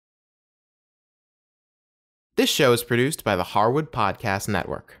This show is produced by the Harwood Podcast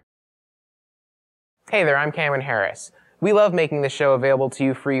Network. Hey there, I'm Cameron Harris. We love making this show available to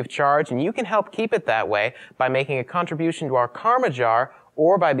you free of charge, and you can help keep it that way by making a contribution to our Karma Jar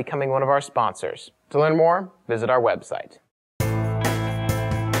or by becoming one of our sponsors. To learn more, visit our website.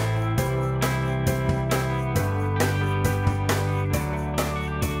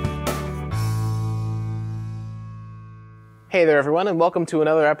 Hey there everyone, and welcome to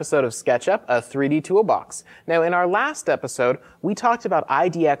another episode of Sketchup, a 3D toolbox. Now in our last episode, we talked about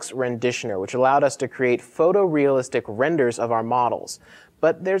IDX Renditioner, which allowed us to create photorealistic renders of our models.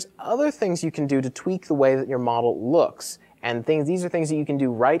 But there's other things you can do to tweak the way that your model looks, and these are things that you can do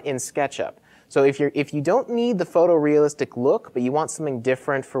right in SketchUp. So if you don't need the photorealistic look, but you want something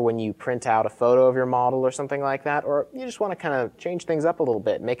different for when you print out a photo of your model or something like that, or you just want to kind of change things up a little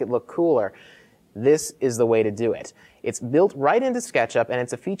bit, make it look cooler, this is the way to do it. It's built right into SketchUp, and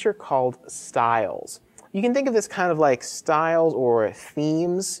it's a feature called Styles. You can think of this kind of like styles or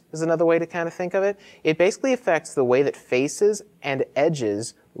themes is another way to kind of think of it. It basically affects the way that faces and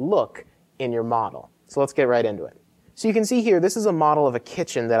edges look in your model. So let's get right into it. So you can see here, this is a model of a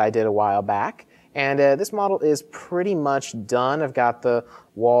kitchen that I did a while back. And this model is pretty much done. I've got the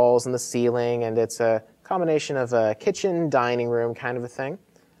walls and the ceiling, and it's a combination of a kitchen, dining room kind of a thing.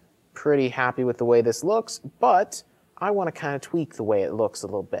 Pretty happy with the way this looks, but I want to kind of tweak the way it looks a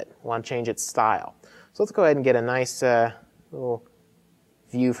little bit. I want to change its style. So let's go ahead and get a nice little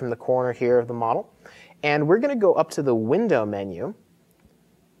view from the corner here of the model. And we're going to go up to the Window menu.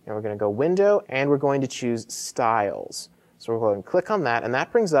 And we're going to go Window, and we're going to choose Styles. So we're going to click on that, and that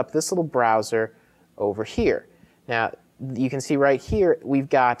brings up this little browser over here. Now, you can see right here, we've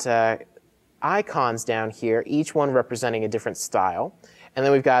got icons down here, each one representing a different style. And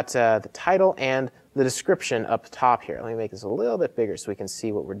then we've got the title and the description up top here. Let me make this a little bit bigger so we can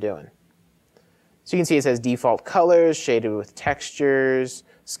see what we're doing. So you can see it says default colors, shaded with textures,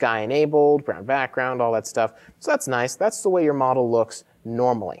 sky enabled, brown background, all that stuff. So that's nice. That's the way your model looks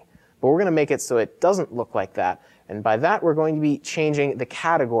normally. But we're going to make it so it doesn't look like that. And by that, we're going to be changing the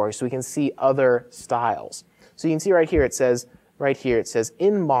category so we can see other styles. So you can see right here it says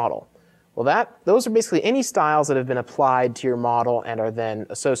in model. Well, those are basically any styles that have been applied to your model and are then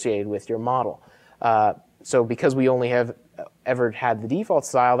associated with your model. So because we only have ever had the default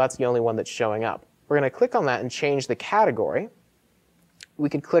style, that's the only one that's showing up. We're going to click on that and change the category. We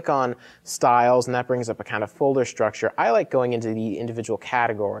could click on styles, and that brings up a kind of folder structure. I like going into the individual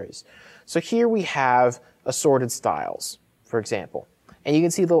categories. So here we have assorted styles, for example. And you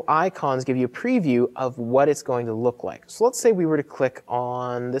can see little icons give you a preview of what it's going to look like. So let's say we were to click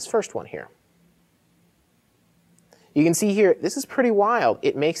on this first one here. You can see here, this is pretty wild.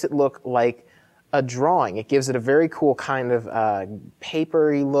 It makes it look like a drawing. It gives it a very cool kind of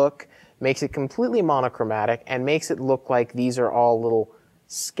papery look, makes it completely monochromatic, and makes it look like these are all little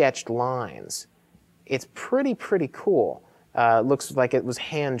sketched lines. It's pretty cool. Looks like it was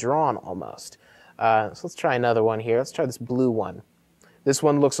hand-drawn almost. So let's try another one here. Let's try this blue one. This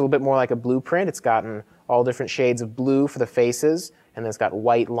one looks a little bit more like a blueprint. It's gotten all different shades of blue for the faces, and then it's got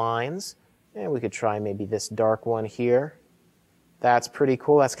white lines. And we could try maybe this dark one here. That's pretty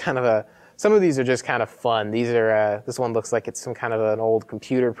cool. That's kind of some of these are just kind of fun. These are, this one looks like it's some kind of an old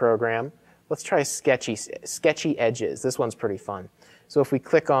computer program. Let's try sketchy edges. This one's pretty fun. So if we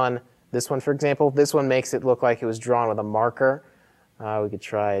click on this one, for example, this one makes it look like it was drawn with a marker. We could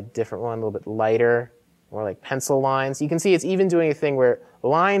try a different one, a little bit lighter. More like pencil lines. You can see it's even doing a thing where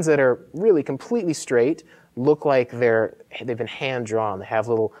lines that are really completely straight look like they've been hand-drawn. They have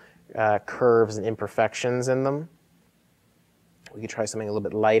little curves and imperfections in them. We could try something a little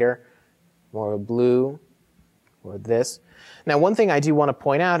bit lighter, more of a blue, or this. Now, one thing I do want to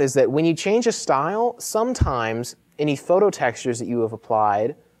point out is that when you change a style, sometimes any photo textures that you have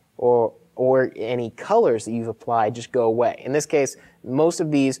applied or any colors that you've applied just go away. In this case, most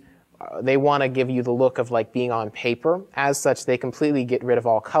of these they want to give you the look of like being on paper. As such, they completely get rid of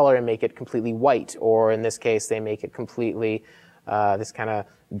all color and make it completely white, or in this case, they make it completely this kind of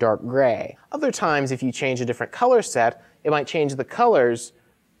dark gray. Other times, if you change a different color set, it might change the colors,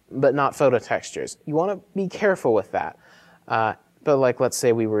 but not photo textures. You want to be careful with that. But like, let's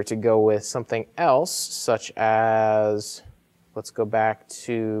say we were to go with something else, such as, let's go back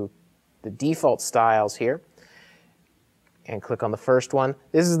to the default styles here. And click on the first one.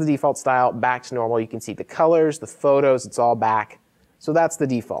 This is the default style, back to normal. You can see the colors, the photos, it's all back. So that's the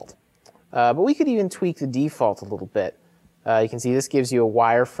default. But we could even tweak the default a little bit. You can see this gives you a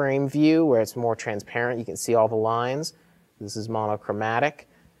wireframe view where it's more transparent. You can see all the lines. This is monochromatic.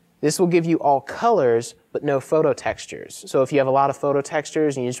 This will give you all colors, but no photo textures. So if you have a lot of photo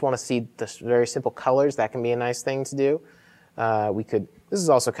textures and you just want to see the very simple colors, that can be a nice thing to do. This is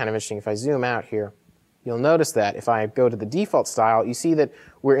also kind of interesting. If I zoom out here, you'll notice that if I go to the default style, you see that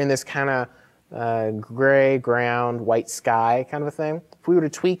we're in this kind of gray ground, white sky kind of a thing. If we were to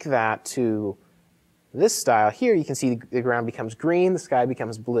tweak that to this style here, you can see the ground becomes green, the sky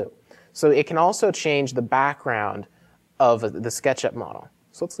becomes blue. So it can also change the background of the SketchUp model.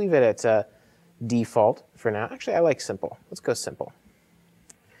 So let's leave it at default for now. Actually, I like simple. Let's go simple.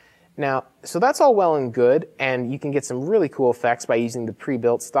 Now, so that's all well and good, and you can get some really cool effects by using the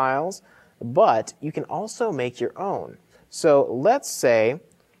pre-built styles, but you can also make your own. So let's say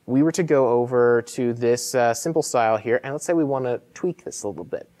we were to go over to this simple style here, and let's say we want to tweak this a little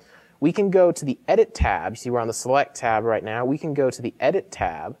bit. We can go to the Edit tab. You see we're on the Select tab right now. We can go to the Edit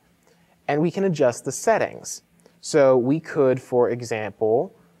tab, and we can adjust the settings. So we could, for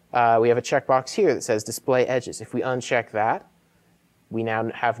example, we have a checkbox here that says Display Edges. If we uncheck that, we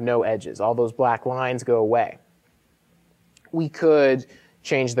now have no edges. All those black lines go away. We could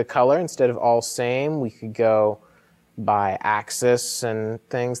change the color. Instead of all same, we could go by axis and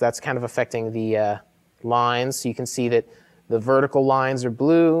things. That's kind of affecting the lines. So you can see that the vertical lines are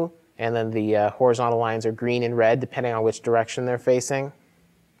blue, and then the horizontal lines are green and red, depending on which direction they're facing.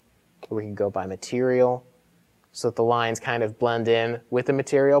 Or we can go by material, so that the lines kind of blend in with the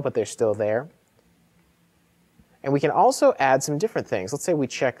material, but they're still there. And we can also add some different things. Let's say we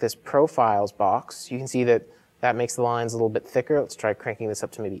check this Profiles box. You can see that that makes the lines a little bit thicker. Let's try cranking this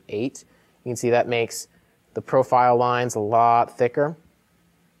up to maybe 8. You can see that makes the profile lines a lot thicker.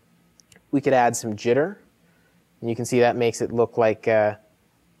 We could add some jitter. And you can see that makes it look like, I'll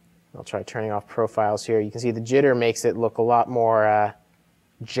try turning off profiles here. You can see the jitter makes it look a lot more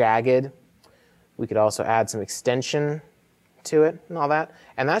jagged. We could also add some extension to it and all that.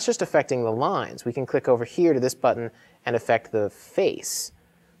 And that's just affecting the lines. We can click over here to this button and affect the face.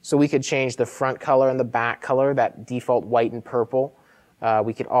 So we could change the front color and the back color, that default white and purple.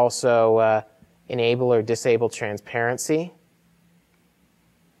 We could also enable or disable transparency.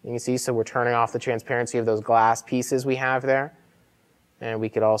 You can see, so we're turning off the transparency of those glass pieces we have there. And we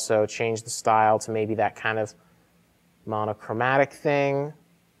could also change the style to maybe that kind of monochromatic thing.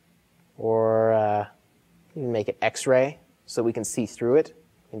 Or even make it X-ray so we can see through it.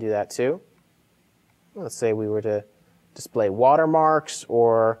 We can do that too. Let's say we were to display watermarks,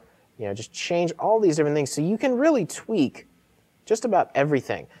 or just change all these different things. So you can really tweak just about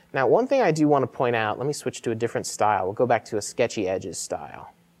everything. Now, one thing I do want to point out, let me switch to a different style. We'll go back to a sketchy edges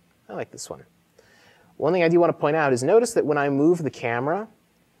style. I like this one. One thing I do want to point out is notice that when I move the camera,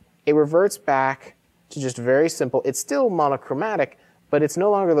 it reverts back to just very simple. It's still monochromatic, but it's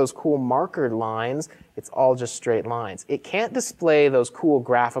no longer those cool markered lines. It's all just straight lines. It can't display those cool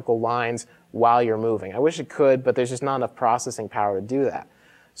graphical lines while you're moving. I wish it could, but there's just not enough processing power to do that.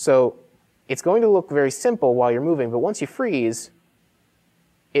 So it's going to look very simple while you're moving, but once you freeze,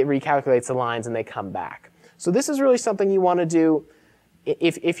 it recalculates the lines and they come back. So this is really something you want to do.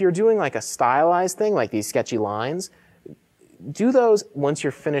 If you're doing like a stylized thing, like these sketchy lines, do those once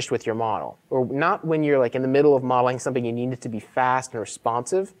you're finished with your model, or not when you're like in the middle of modeling something you need it to be fast and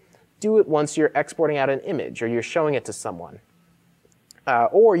responsive. Do it once you're exporting out an image or you're showing it to someone.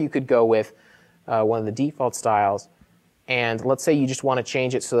 Or you could go with one of the default styles, and let's say you just want to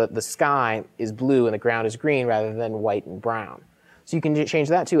change it so that the sky is blue and the ground is green rather than white and brown. So you can change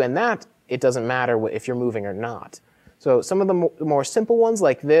that too, and that it doesn't matter if you're moving or not. So some of the more simple ones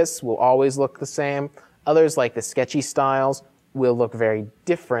like this will always look the same. Others, like the sketchy styles, will look very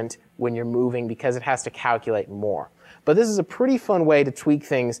different when you're moving because it has to calculate more. But this is a pretty fun way to tweak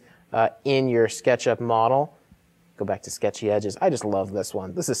things in your SketchUp model. Go back to sketchy edges. I just love this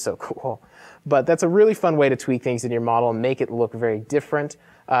one. This is so cool. But that's a really fun way to tweak things in your model and make it look very different.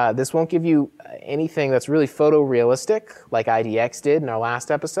 This won't give you anything that's really photorealistic like IDX did in our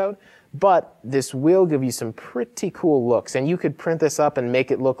last episode, but this will give you some pretty cool looks. And you could print this up and make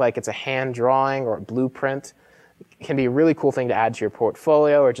it look like it's a hand drawing or a blueprint. It can be a really cool thing to add to your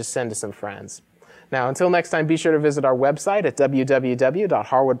portfolio or just send to some friends. Now, until next time, be sure to visit our website at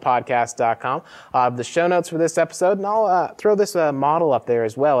www.harwoodpodcast.com. I'll have the show notes for this episode, and I'll throw this model up there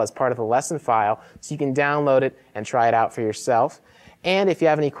as well as part of the lesson file so you can download it and try it out for yourself. And if you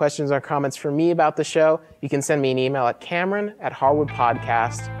have any questions or comments for me about the show, you can send me an email at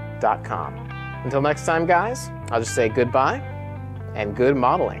cameron@harwoodpodcast.com. Until next time, guys, I'll just say goodbye and good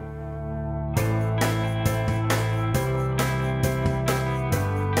modeling.